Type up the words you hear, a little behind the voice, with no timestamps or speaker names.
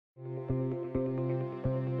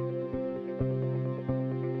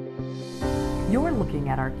You're looking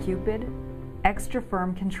at our Cupid Extra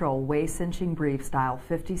Firm Control Waist Cinching Brief Style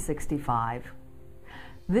 5065.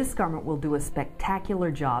 This garment will do a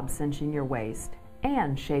spectacular job cinching your waist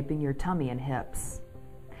and shaping your tummy and hips.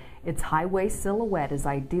 Its high waist silhouette is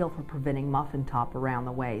ideal for preventing muffin top around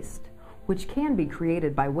the waist, which can be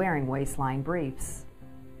created by wearing waistline briefs.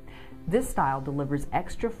 This style delivers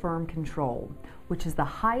extra firm control, which is the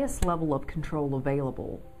highest level of control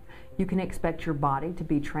available. You can expect your body to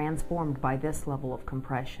be transformed by this level of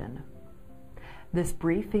compression. This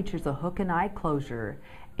brief features a hook and eye closure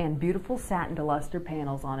and beautiful satin deluster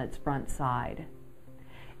panels on its front side.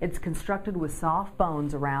 It's constructed with soft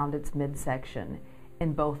bones around its midsection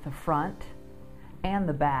in both the front and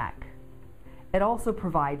the back. It also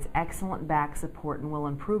provides excellent back support and will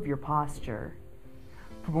improve your posture.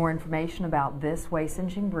 For more information about this waist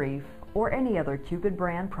cinching brief or any other Cupid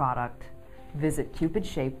brand product, visit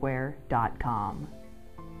CupidShapewear.com.